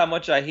proves how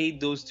much I hate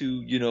those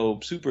two,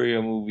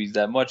 superhero movies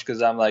that much,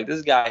 because I'm like,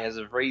 this guy has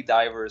a very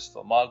diverse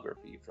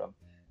filmography, from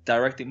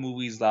directing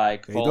movies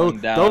like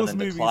Falling Down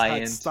and The Client.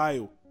 Had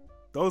style.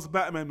 Those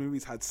Batman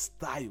movies had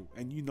style,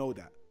 and you know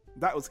that.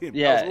 That was him.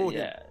 That was all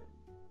him.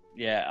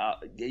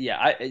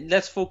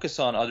 Let's focus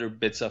on other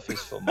bits of his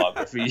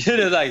filmography.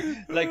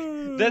 like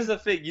that's the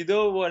thing. You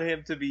don't want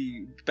him to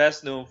be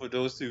best known for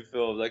those 2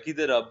 films. Like, he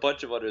did a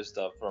bunch of other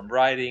stuff, from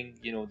writing,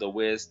 The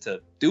Wiz, to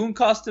doing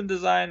costume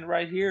design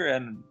right here,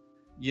 and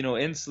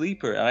in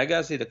Sleeper. And I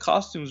gotta say, the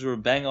costumes were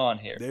bang on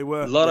here. They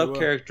were. A lot of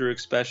character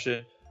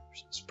expression.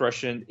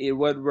 It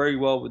went very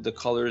well with the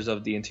colors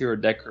of the interior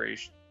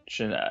decoration.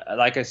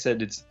 Like I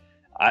said,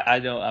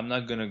 I'm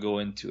not gonna go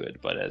into it,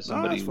 but as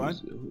somebody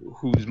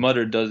whose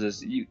mother does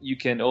this, you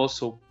can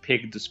also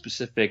pick the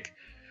specific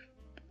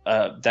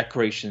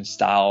decoration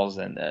styles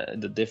and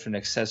the different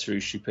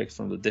accessories she picked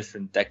from the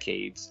different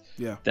decades.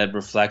 Yeah. That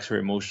reflects her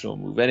emotional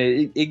move,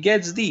 and it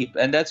gets deep,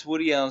 and that's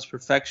Woody Allen's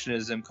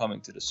perfectionism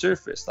coming to the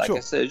surface. Like I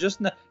said,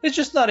 it's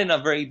just not in a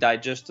very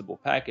digestible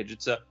package.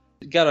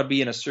 You gotta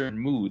be in a certain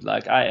mood.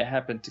 Like, I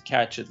happen to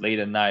catch it late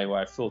at night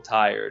where I feel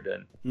tired,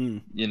 and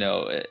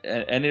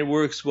and it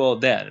works well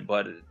then.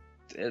 But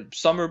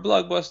summer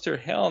blockbuster,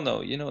 hell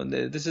no.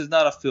 This is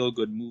not a feel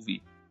good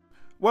movie.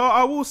 Well,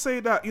 I will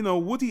say that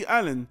Woody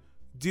Allen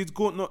did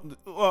go.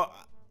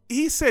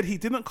 He said he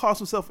didn't cast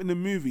himself in the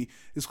movie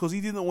is because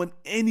he didn't want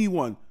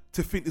anyone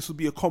to think this would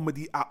be a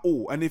comedy at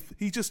all. And if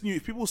he just knew,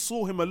 if people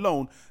saw him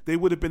alone, they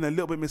would have been a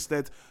little bit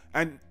misled.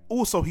 And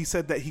also, he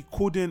said that he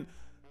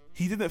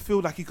didn't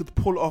feel like he could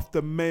pull off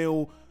the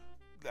male,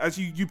 as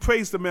you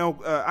praised the male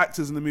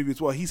actors in the movie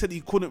as well. He said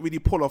he couldn't really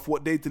pull off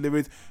what they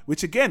delivered,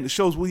 which again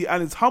shows Woody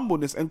Allen's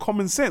humbleness and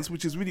common sense,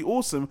 which is really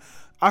awesome.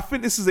 I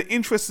think this is an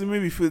interesting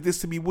movie for this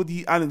to be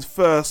Woody Allen's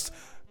first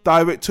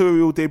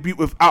directorial debut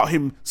without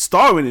him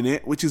starring in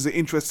it, which is an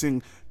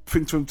interesting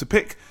thing for him to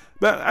pick.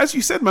 But as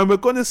you said, man, we're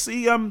going to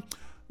see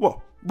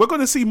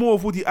more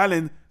of Woody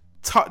Allen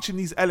touching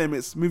these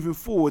elements moving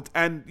forward.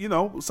 And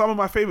some of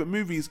my favorite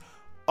movies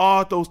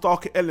are those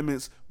darker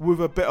elements with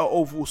a better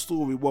overall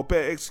story,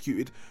 better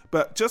executed.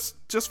 But just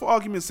for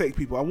argument's sake,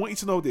 people, I want you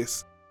to know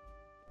this.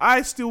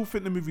 I still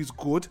think the movie's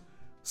good.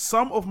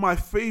 Some of my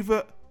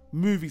favorite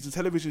movies and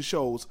television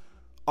shows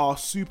are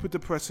super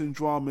depressing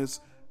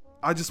dramas.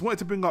 I just wanted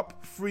to bring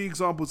up 3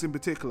 examples in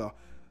particular.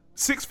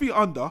 6 Feet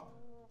Under,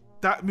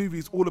 that movie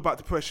is all about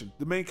depression.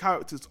 The main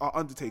characters are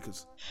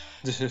undertakers.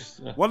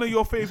 One of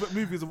your favorite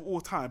movies of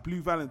all time,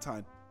 Blue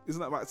Valentine.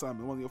 Isn't that right,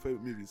 Simon? One of your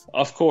favorite movies?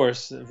 Of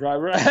course,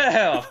 right.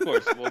 Of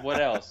course. Well,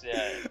 what else?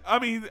 Yeah. I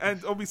mean,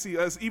 and obviously,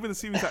 even a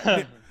series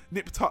like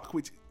Nip Tuck,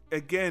 which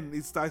again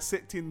is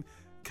dissecting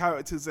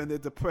characters and their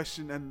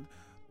depression and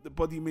the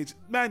body image.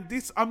 Man,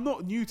 I'm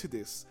not new to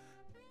this.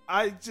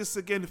 I just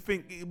again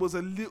think it was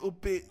a little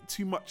bit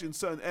too much in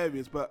certain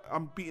areas, but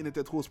I'm beating a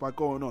dead horse by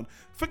going on.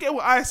 Forget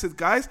what I said,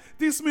 guys.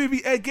 This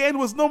movie again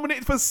was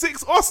nominated for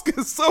 6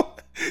 Oscars, so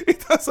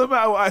it doesn't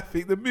matter what I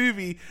think. The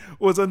movie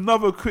was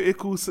another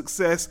critical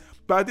success.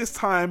 By this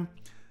time,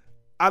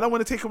 I don't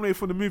want to take away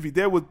from the movie.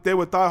 There were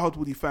diehard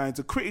Woody fans.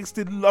 The critics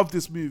did love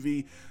this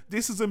movie.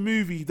 This is a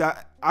movie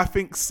that I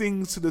think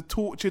sings to the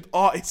tortured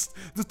artists,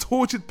 the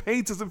tortured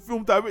painters and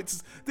film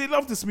directors. They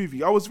love this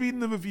movie. I was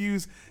reading the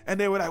reviews and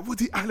they were like,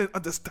 Woody Allen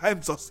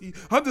understands us. He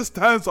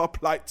understands our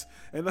plight.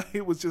 And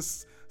it was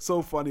just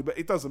so funny, but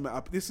it doesn't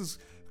matter. This is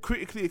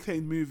critically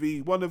acclaimed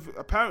movie.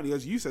 Apparently,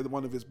 as you said,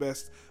 one of his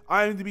best.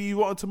 IMDb,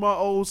 Rotten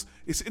Tomatoes,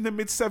 it's in the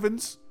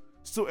mid-7s.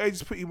 Still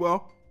ages pretty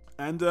well.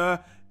 And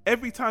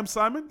every time,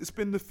 Simon, it's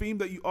been the theme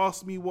that you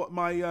asked me what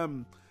my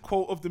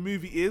quote of the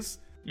movie is.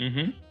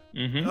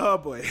 Oh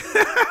boy.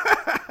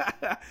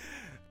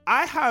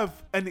 I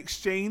have an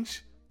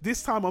exchange.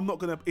 This time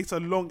it's a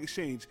long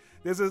exchange.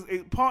 There's a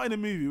part in the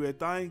movie where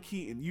Diane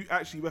Keaton, you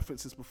actually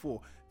referenced this before.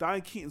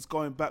 Diane Keaton's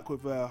going back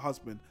with her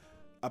husband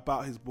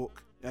about his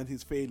book and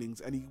his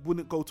failings, and he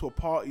wouldn't go to a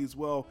party as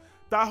well.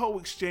 That whole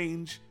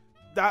exchange,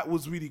 that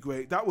was really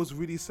great. That was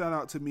really stand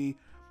out to me.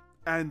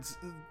 And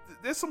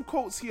there's some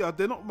quotes here.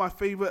 They're not my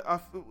favorite.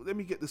 Let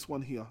me get this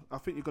one here. I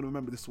think you're going to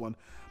remember this one.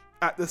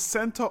 At the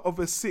center of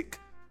a sick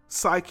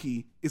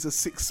psyche is a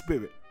sick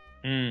spirit.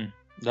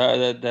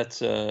 That's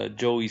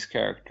Joey's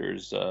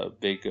character's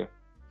big.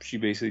 She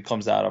basically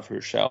comes out of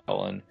her shell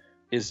and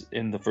is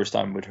in the first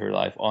time with her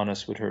life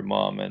honest with her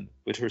mom and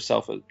with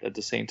herself at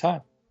the same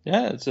time.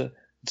 Yeah, it's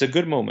a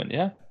good moment.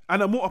 Yeah.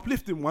 And a more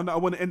uplifting one that I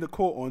want to end the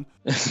quote on.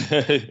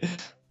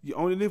 You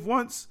only live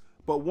once,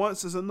 but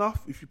once is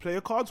enough if you play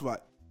your cards right.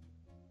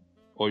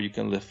 Or you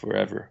can live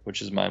forever,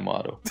 which is my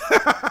motto.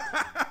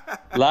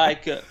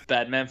 Like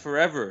Batman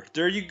Forever.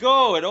 There you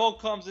go. It all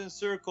comes in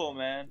circle,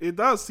 man. It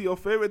does. See your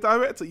favorite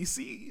director. You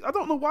see, I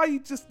don't know why you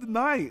just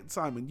deny it,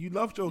 Simon. You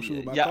love Joe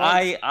Schumacher.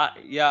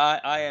 Yeah,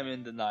 I am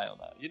in denial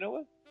now. You know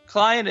what?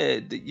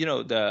 Client,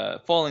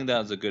 the Falling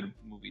Down is a good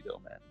movie,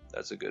 though, man.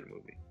 That's a good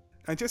movie.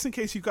 And just in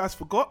case you guys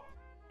forgot,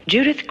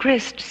 Judith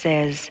Christ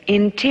says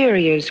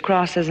Interiors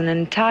crosses an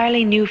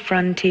entirely new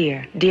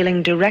frontier,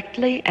 dealing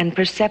directly and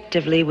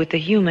perceptively with the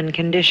human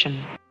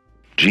condition.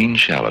 Gene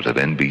Shalit of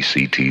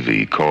NBC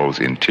TV calls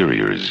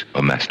Interiors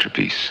a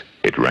masterpiece.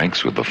 It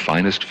ranks with the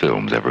finest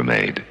films ever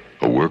made.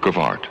 A work of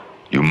art.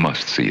 You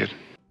must see it.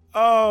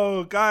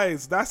 oh,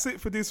 guys, that's it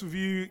for this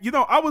review. You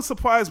know, I was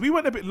surprised. We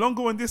went a bit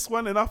longer on this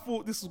one, and I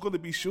thought this was going to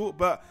be short,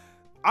 but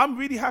I'm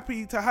really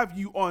happy to have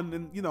you on.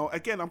 And, you know,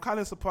 again, I'm kind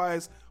of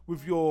surprised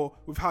with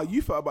how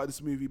you felt about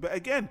this movie. But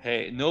again,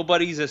 hey,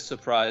 nobody's as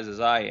surprised as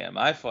I am.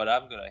 I thought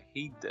I'm going to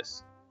hate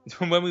this.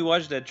 When we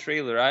watched that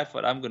trailer, I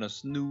thought I'm going to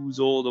snooze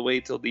all the way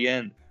till the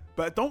end.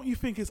 but don't you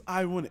think it's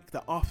ironic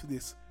that after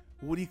this,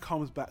 Woody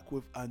comes back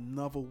with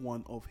another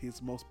one of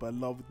his most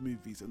beloved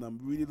movies? And I'm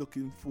really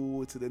looking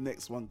forward to the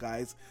next one,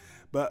 guys.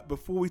 But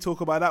before we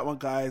talk about that one,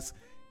 guys,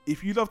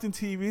 if you loved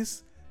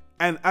Interiors,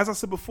 and as I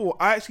said before,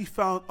 I actually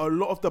found a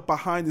lot of the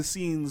behind the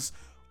scenes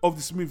of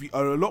this movie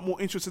are a lot more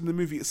interested in the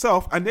movie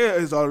itself, and there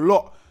is a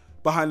lot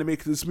behind the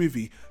making of this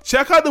movie.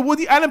 Check out the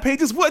Woody Allen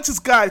Pages Watchers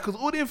Guide, because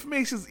all the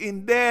information is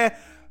in there.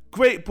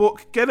 Great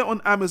book. Get it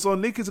on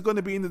Amazon. Link is going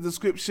to be in the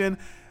description.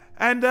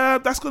 And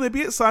that's going to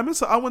be it, Simon.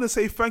 So I want to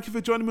say thank you for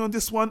joining me on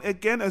this one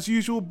again, as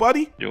usual,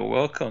 buddy. You're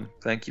welcome.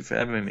 Thank you for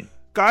having me.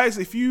 Guys,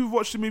 if you've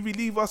watched the movie,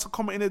 leave us a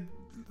comment in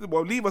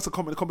the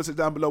comment section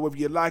down below, whether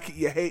you like it,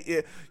 you hate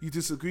it, you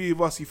disagree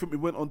with us, you think we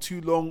went on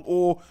too long,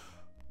 or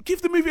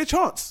give the movie a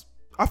chance.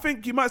 I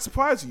think you might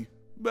surprise you.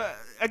 But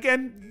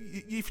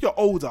again, if you're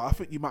older, I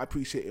think you might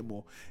appreciate it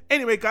more.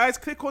 Anyway, guys,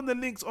 click on the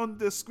links on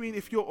the screen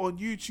if you're on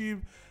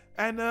YouTube,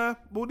 and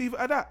we'll leave it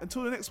at that.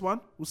 Until the next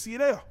one, we'll see you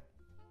later.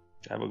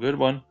 Have a good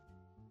one.